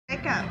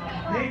Jacob.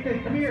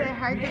 Say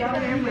hi to the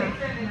camera.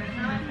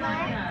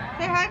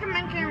 Say hi to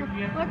my camera.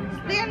 Look,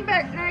 stand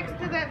back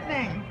next to that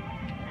thing.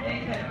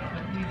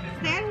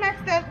 Stand next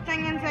to that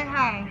thing and say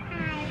hi.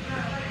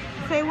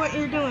 Hi. Say what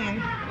you're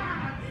doing.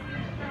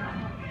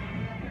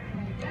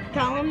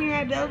 Tell them you're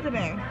at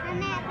Build-A-Bear.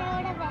 I'm at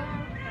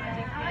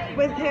Build-A-Bear.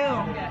 With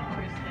who?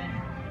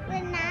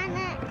 With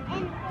Nana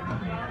and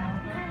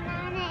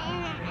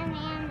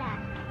Amanda.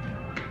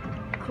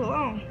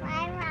 Cool.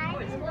 Why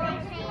do they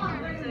say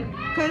that?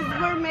 Because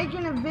we're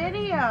making a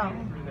video.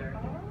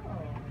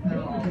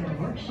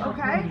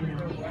 Okay?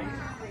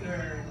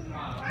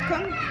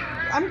 Come,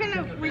 I'm going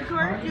to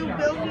record you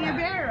building a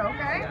bear,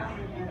 okay?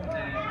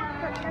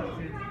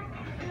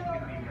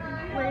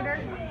 Later?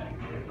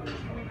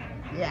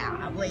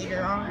 Yeah,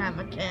 later I'll have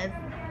a kiss.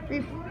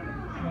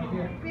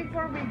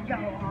 Before we go,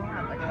 I'll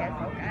have a kiss,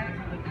 okay?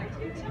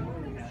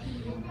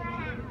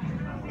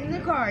 In the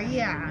car,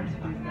 yeah.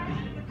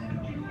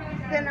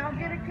 Then I'll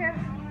get a kiss.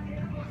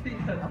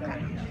 Okay.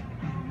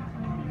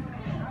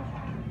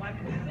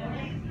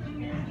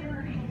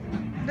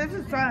 This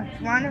is fun.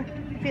 Want to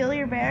feel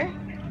your bear?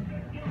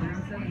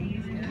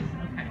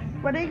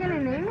 What are you going to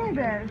name your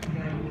bear?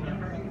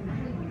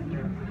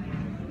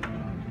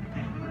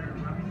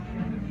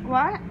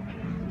 What?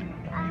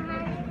 I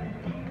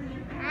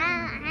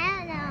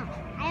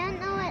don't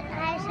know what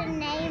I should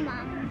name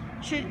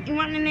him. You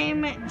want to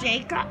name it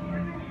Jacob?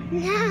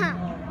 No.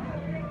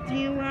 Do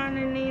you want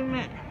to name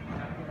it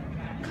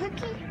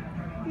Cookie?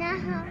 No.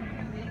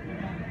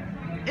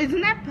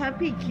 Isn't that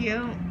puppy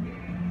cute?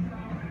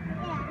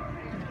 Yeah.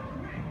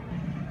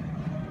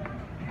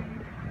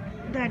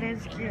 That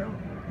is cute.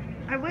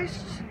 I wish,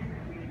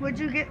 would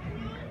you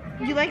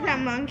you like that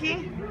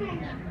monkey?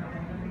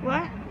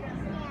 What?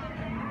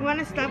 You want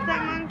to stuff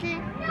that monkey?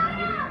 No, I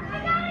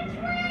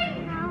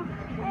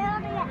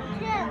already got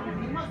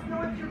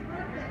two.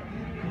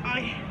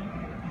 I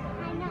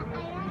don't know if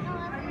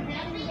I'm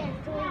getting it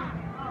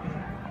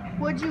three.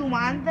 Would you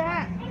want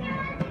that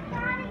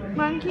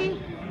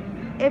monkey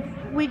if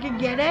we could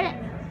get it?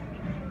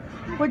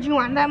 Would you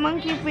want that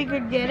monkey if we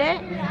could get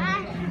it?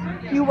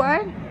 Yeah. You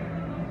would?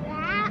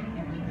 Yeah.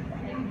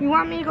 You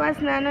want me to go ask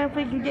Nana if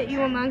we can get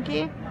you a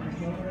monkey?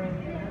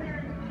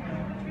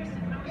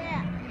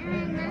 Yeah.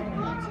 And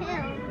that's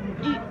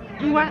me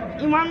too.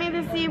 You want me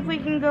to see if we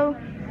can go?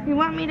 You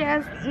want me to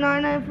ask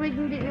Nana if we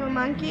can get you a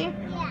monkey?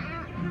 Yeah.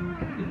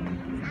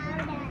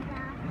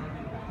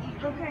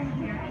 Okay.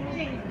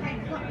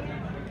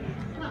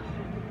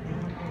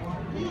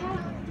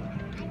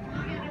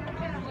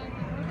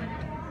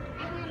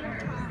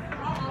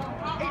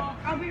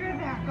 I'll be right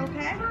back,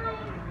 okay?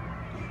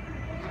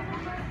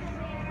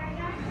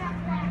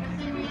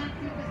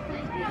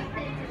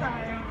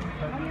 Sorry.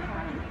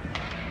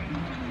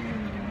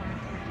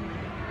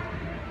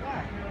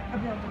 A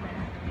Build-A-Bear.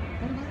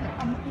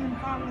 I'm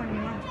following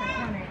you up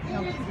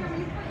the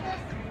clinic.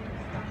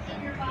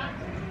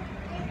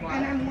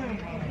 And I'm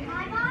winning.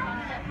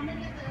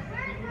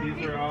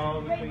 These are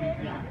all the things you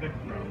can pick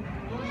from.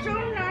 Show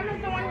Nana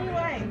the one you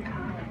like.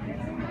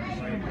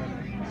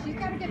 She's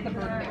got to get the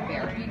birthday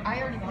bear.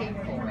 I already paid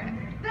for it.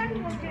 Then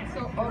we'll get, So,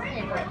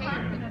 okay, we're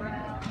paying for the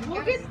birthday.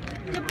 we'll get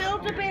the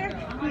Build-A-Bear,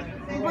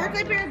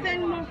 birthday bear, then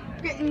we'll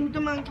get you the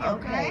monkey,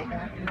 okay?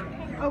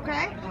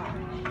 Okay?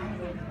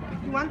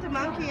 You want the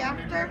monkey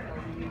after?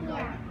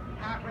 Yeah.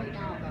 Not right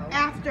now, though.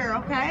 After,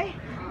 okay?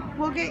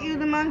 We'll get you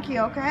the monkey,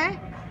 okay?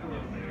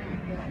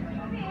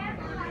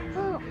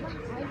 Oh,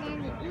 we're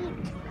gonna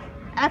eat.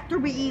 After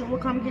we eat, we'll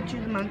come get you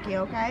the monkey,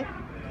 okay?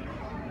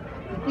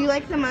 You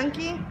like the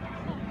monkey?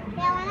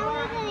 Yeah, when are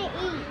we gonna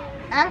eat?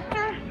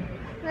 After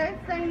this,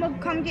 then we'll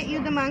come get you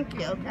the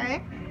monkey,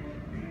 okay?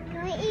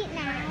 Can we eat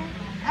now?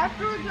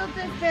 After we build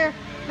this bear,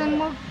 then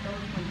we'll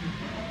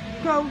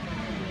go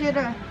get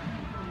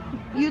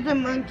you the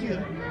monkey.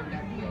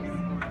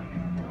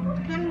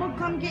 Then we'll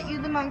come get you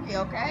the monkey,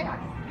 okay?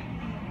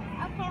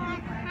 Okay,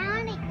 I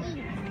wanna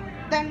eat.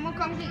 Then we'll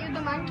come get you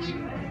the monkey.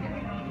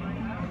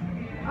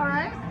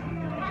 Alright?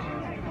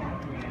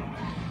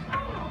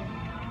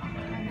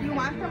 You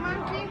want the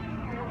monkey?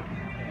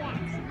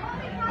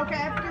 Yes. Okay,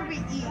 after we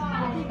eat,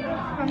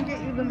 we'll come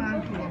get you the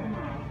monkey.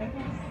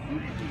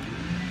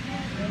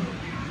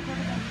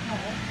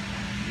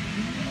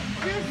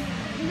 Just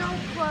no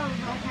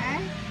clothes, okay?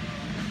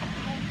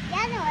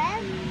 Yeah,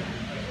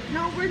 no,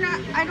 No, we're not.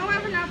 I don't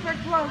have enough for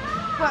clothes,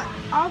 but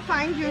I'll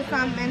find you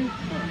some in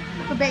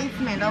the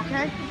basement,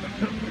 okay?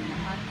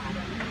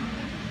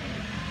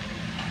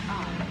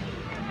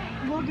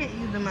 We'll get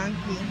you the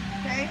monkey,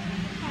 okay?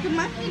 The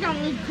monkey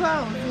don't need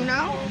clothes, you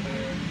know?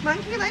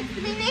 Monkey likes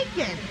to be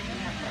naked,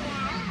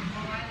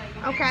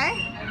 okay?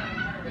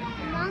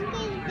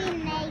 monkeys be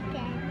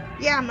naked.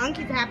 Yeah,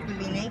 monkeys have to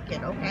be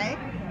naked, okay?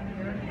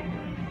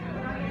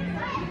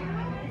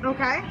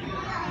 Okay?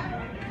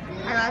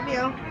 I love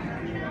you.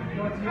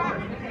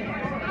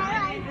 I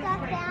like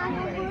stuff down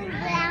the wood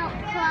without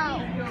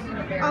clothes.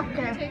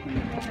 Okay.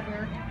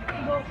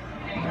 We'll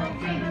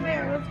build the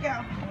bear. Let's go.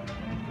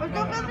 Let's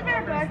go build the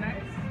bear, bud.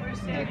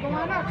 Go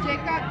on up,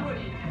 Jacob.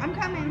 I'm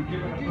coming.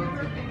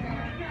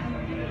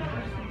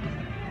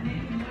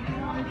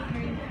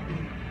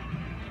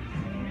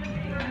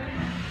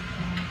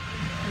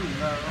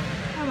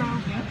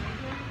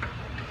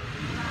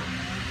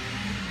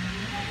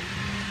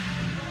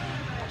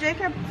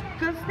 Jacob,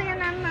 go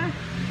stand on the...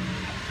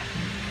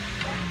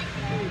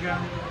 There you go.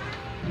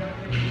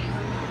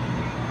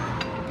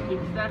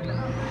 Keep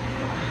stepping.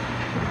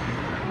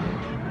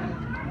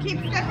 Keep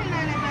stepping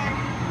on it, bud.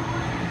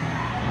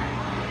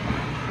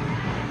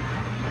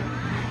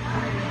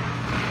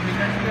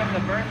 Because you have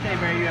the birthday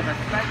bear, you have a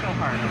special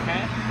heart,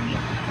 okay?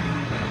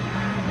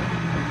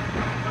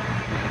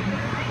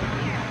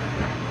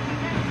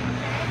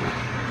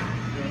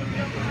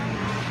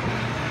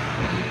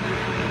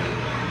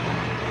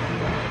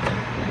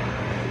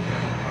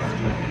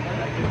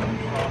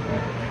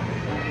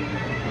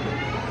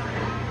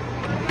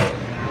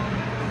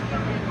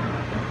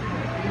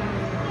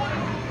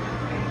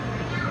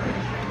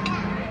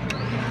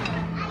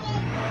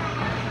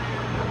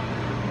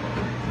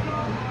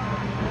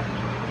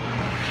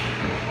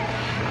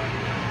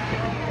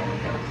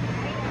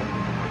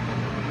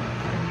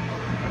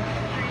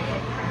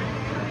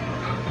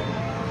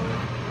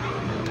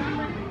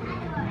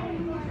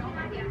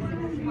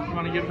 You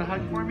want to give the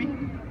hug for me?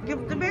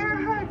 Give the bear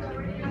a hug.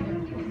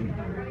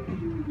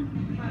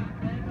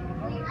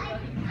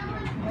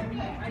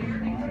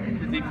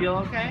 Does he feel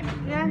okay?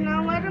 Yeah,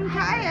 now let him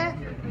try it.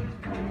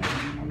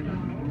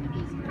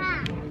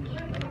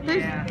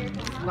 Yeah,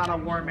 a lot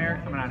of warm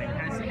air coming out of here.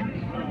 Can I see him?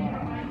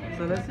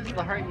 So this is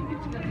the heart you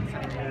get to put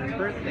inside your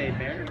birthday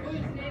bear.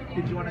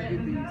 Did you want to do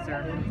the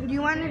ceremony? Do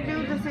you want to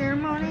do the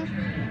ceremony?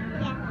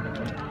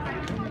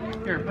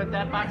 Here, put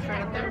that box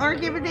right up there. Or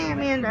give it to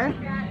Amanda?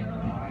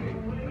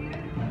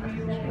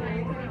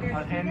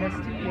 I'll hand this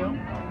to you.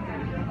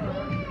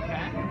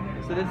 Okay?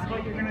 So this is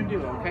what you're going to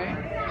do, okay?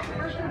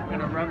 You're going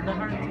to rub the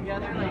heart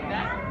together like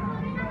that.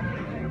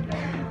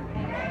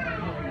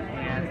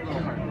 And it's a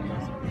little hard to do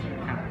this one.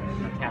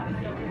 Tap.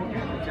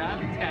 Good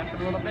job. Tap it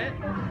a little bit.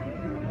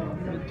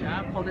 Good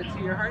job. Hold it to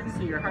your heart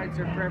so your hearts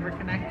are forever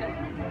connected.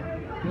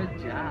 Good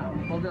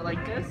job. Hold it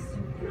like this.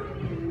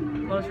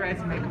 Close your eyes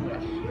and make a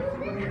wish.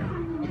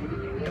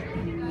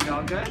 You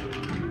all good?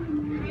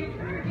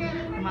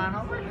 Come on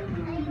over.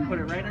 Put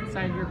it right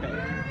inside your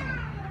bed.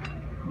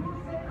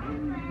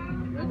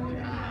 Good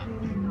job.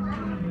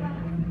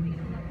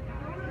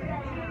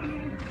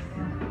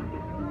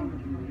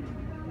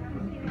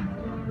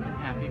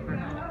 Happy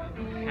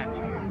birthday. Happy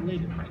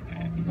belated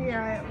birthday.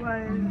 Yeah, it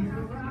was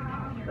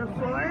the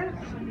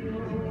 4th.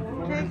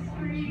 Okay.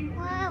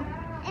 Wow,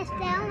 it's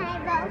still my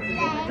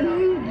birthday.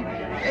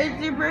 It's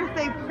your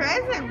birthday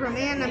present from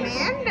Aunt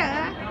Amanda.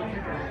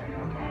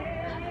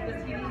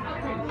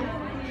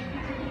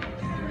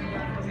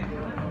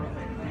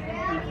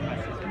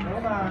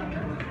 Hold on.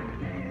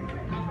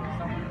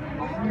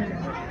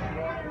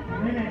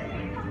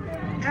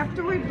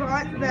 After we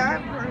bought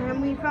that for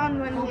him, we found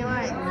one he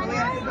liked, so we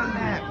have to come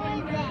back.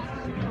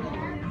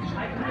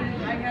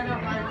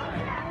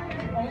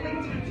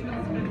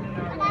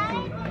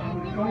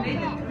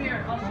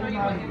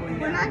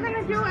 We're not going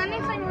to do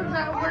anything with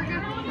that. We're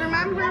just,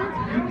 remember,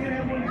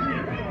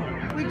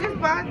 we just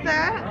bought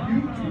that.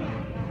 You're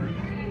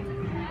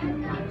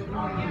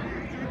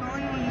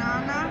going with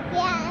Nana?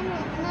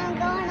 Yeah, and I'm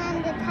going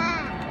on the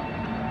top.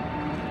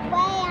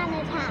 Way on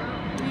the top.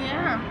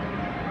 Yeah.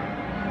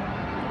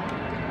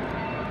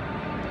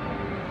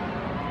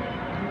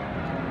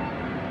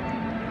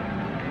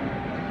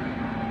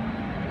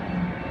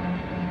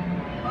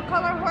 What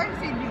color horse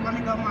do you want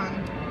to go on?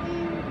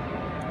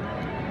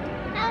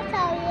 I'll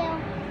tell you.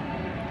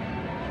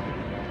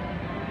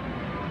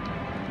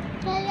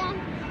 Cause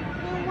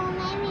you won't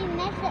make me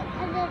miss it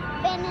because it's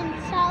spinning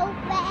so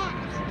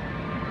fast.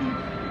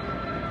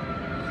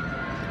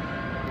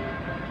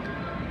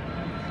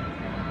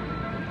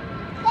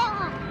 That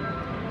one.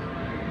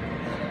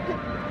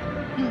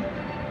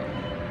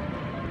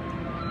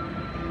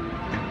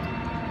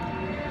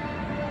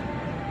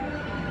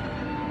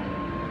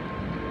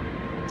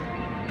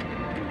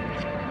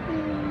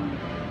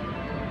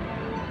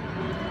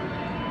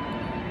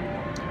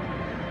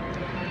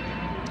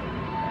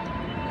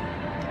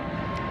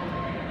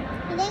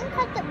 I didn't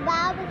cut the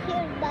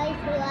barbecue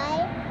spicy,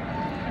 right?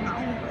 No,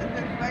 is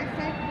it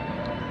spicy?